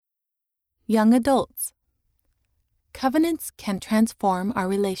Young adults. Covenants Can Transform Our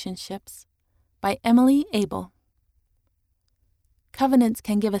Relationships by Emily Abel. Covenants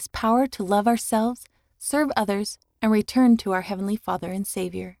can give us power to love ourselves, serve others, and return to our Heavenly Father and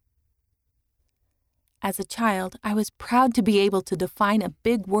Savior. As a child, I was proud to be able to define a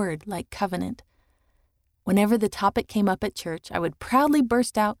big word like covenant. Whenever the topic came up at church, I would proudly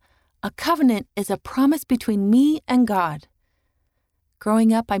burst out, "A covenant is a promise between me and God."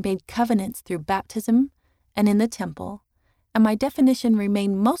 Growing up, I made covenants through baptism and in the temple, and my definition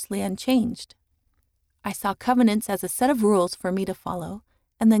remained mostly unchanged. I saw covenants as a set of rules for me to follow,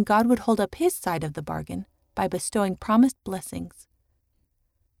 and then God would hold up His side of the bargain by bestowing promised blessings.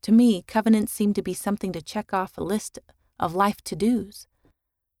 To me, covenants seemed to be something to check off a list of life to-dos.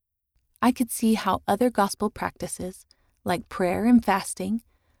 I could see how other gospel practices, like prayer and fasting,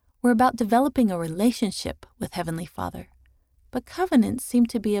 were about developing a relationship with Heavenly Father. But covenants seemed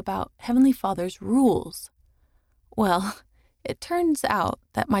to be about Heavenly Father's rules. Well, it turns out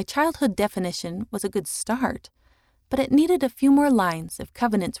that my childhood definition was a good start, but it needed a few more lines if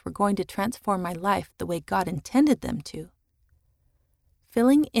covenants were going to transform my life the way God intended them to.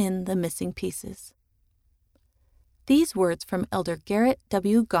 Filling in the missing pieces. These words from Elder Garrett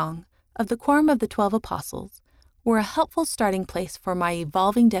W. Gong of the Quorum of the 12 Apostles were a helpful starting place for my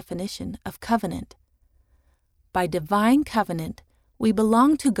evolving definition of covenant. By divine covenant, we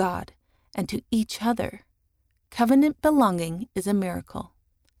belong to God and to each other. Covenant belonging is a miracle.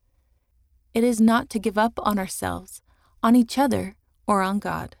 It is not to give up on ourselves, on each other, or on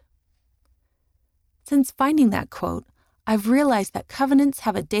God. Since finding that quote, I've realized that covenants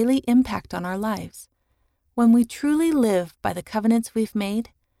have a daily impact on our lives. When we truly live by the covenants we've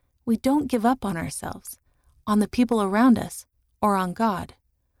made, we don't give up on ourselves, on the people around us, or on God.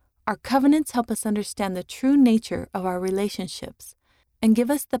 Our covenants help us understand the true nature of our relationships and give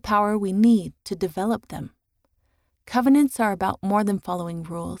us the power we need to develop them. Covenants are about more than following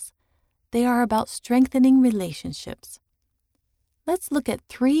rules. They are about strengthening relationships. Let's look at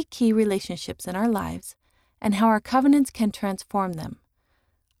 3 key relationships in our lives and how our covenants can transform them.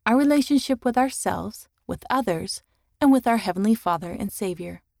 Our relationship with ourselves, with others, and with our Heavenly Father and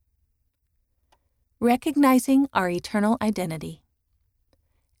Savior. Recognizing our eternal identity.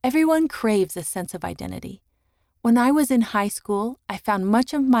 Everyone craves a sense of identity. When I was in high school, I found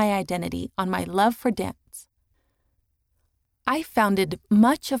much of my identity on my love for dance.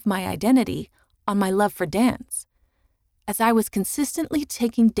 As I was consistently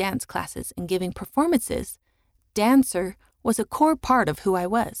taking dance classes and giving performances, dancer was a core part of who I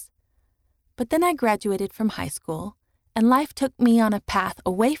was. But then I graduated from high school, and life took me on a path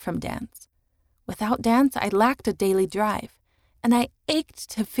away from dance. Without dance, I lacked a daily drive, and I ached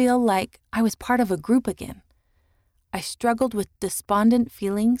to feel like I was part of a group again. I struggled with despondent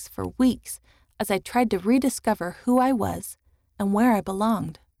feelings for weeks as I tried to rediscover who I was and where I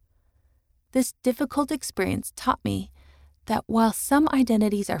belonged. This difficult experience taught me that while some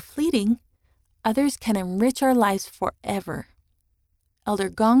identities are fleeting, others can enrich our lives forever. Elder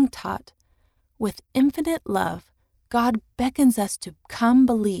Gong taught, "With infinite love, God beckons us to come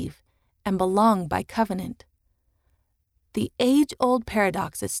believe and belong by covenant." The age-old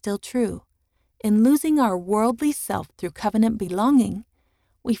paradox is still true. In losing our worldly self through covenant belonging,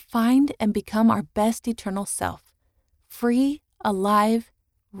 we find and become our best eternal self, free, alive,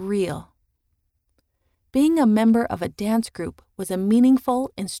 real. Being a member of a dance group was a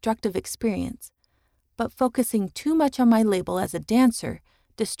meaningful, instructive experience, but focusing too much on my label as a dancer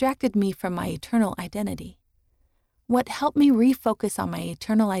distracted me from my eternal identity. What helped me refocus on my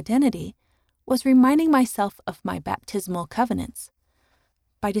eternal identity was reminding myself of my baptismal covenants.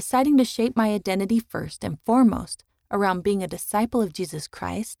 By deciding to shape my identity first and foremost around being a disciple of Jesus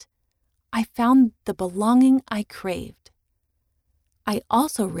Christ, I found the belonging I craved. I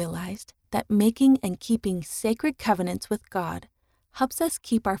also realized that making and keeping sacred covenants with God helps us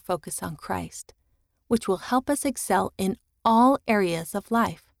keep our focus on Christ, which will help us excel in all areas of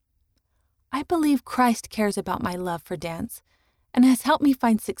life. I believe Christ cares about my love for dance and has helped me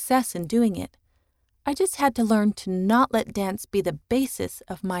find success in doing it. I just had to learn to not let dance be the basis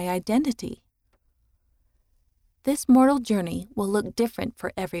of my identity. This mortal journey will look different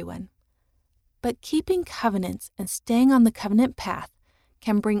for everyone, but keeping covenants and staying on the covenant path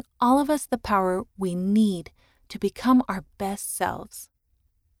can bring all of us the power we need to become our best selves.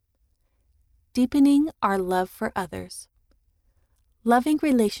 Deepening our love for others. Loving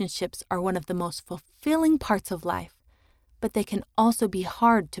relationships are one of the most fulfilling parts of life, but they can also be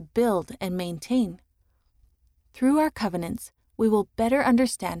hard to build and maintain. Through our covenants, we will better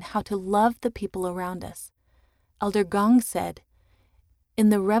understand how to love the people around us. Elder Gong said, In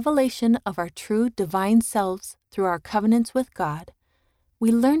the revelation of our true divine selves through our covenants with God,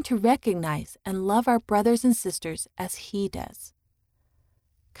 we learn to recognize and love our brothers and sisters as He does.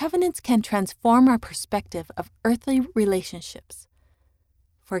 Covenants can transform our perspective of earthly relationships.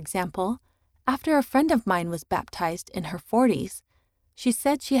 For example, after a friend of mine was baptized in her 40s, she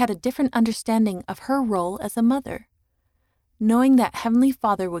said she had a different understanding of her role as a mother. Knowing that Heavenly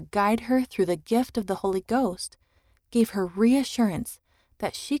Father would guide her through the gift of the Holy Ghost gave her reassurance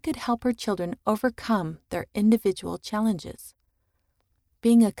that she could help her children overcome their individual challenges.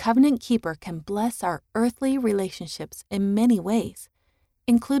 Being a covenant keeper can bless our earthly relationships in many ways,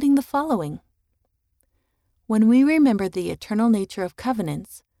 including the following. When we remember the eternal nature of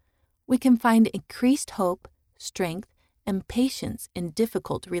covenants, we can find increased hope, strength, and patience in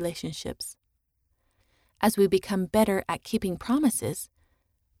difficult relationships. As we become better at keeping promises,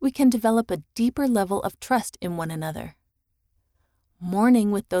 we can develop a deeper level of trust in one another. Mourning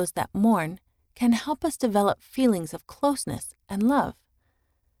with those that mourn can help us develop feelings of closeness and love.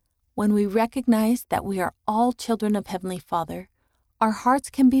 When we recognize that we are all children of Heavenly Father, our hearts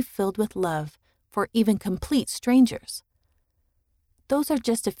can be filled with love for even complete strangers. Those are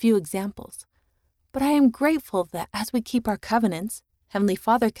just a few examples, but I am grateful that as we keep our covenants, Heavenly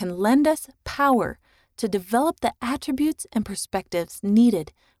Father can lend us power to develop the attributes and perspectives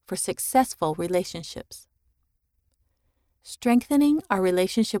needed for successful relationships. Strengthening our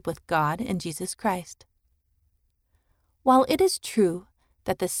relationship with God and Jesus Christ. While it is true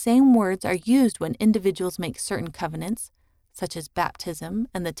that the same words are used when individuals make certain covenants, such as baptism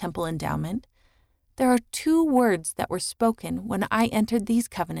and the temple endowment, there are two words that were spoken when I entered these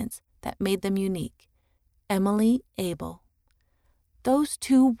covenants that made them unique: Emily Abel. Those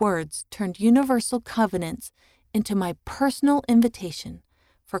two words turned universal covenants into my personal invitation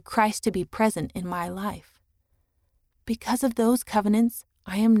for Christ to be present in my life. Because of those covenants,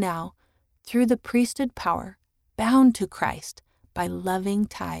 I am now, through the priesthood power, bound to Christ by loving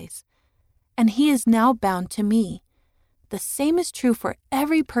ties, and He is now bound to me. The same is true for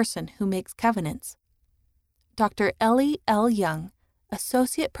every person who makes covenants. Dr. Ellie L. Young,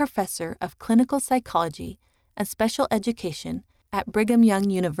 Associate Professor of Clinical Psychology and Special Education at Brigham Young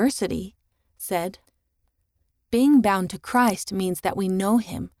University, said, "Being bound to Christ means that we know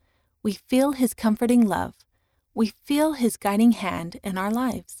Him, we feel His comforting love, we feel His guiding hand in our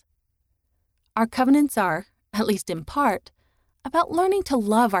lives. Our covenants are, at least in part, about learning to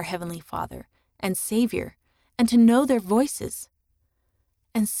love our Heavenly Father and Savior and to know their voices.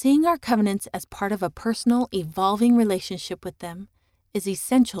 And seeing our covenants as part of a personal, evolving relationship with them is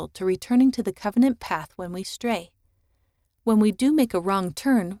essential to returning to the covenant path when we stray. When we do make a wrong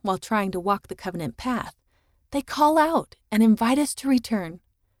turn while trying to walk the covenant path, they call out and invite us to return.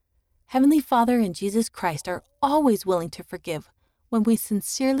 Heavenly Father and Jesus Christ are always willing to forgive when we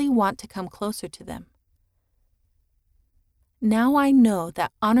sincerely want to come closer to them. Now I know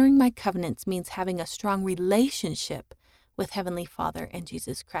that honoring my covenants means having a strong relationship with Heavenly Father and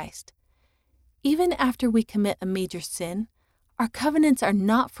Jesus Christ. Even after we commit a major sin, our covenants are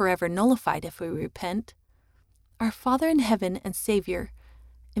not forever nullified if we repent. Our Father in heaven and Savior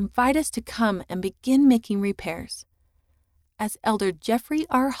invite us to come and begin making repairs. As Elder Jeffrey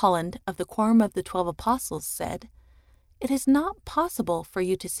R. Holland of the Quorum of the 12 Apostles said, "It is not possible for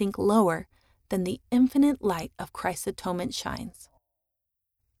you to sink lower than the infinite light of Christ's atonement shines."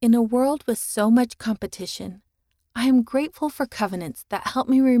 In a world with so much competition, I am grateful for covenants that help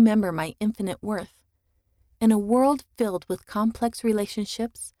me remember my infinite worth. In a world filled with complex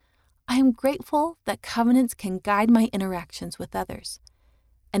relationships, I am grateful that covenants can guide my interactions with others.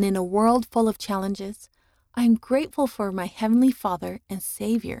 And in a world full of challenges, I am grateful for my Heavenly Father and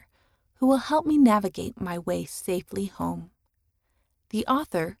Savior who will help me navigate my way safely home. The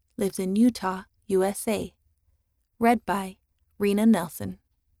author lives in Utah, USA. Read by Rena Nelson.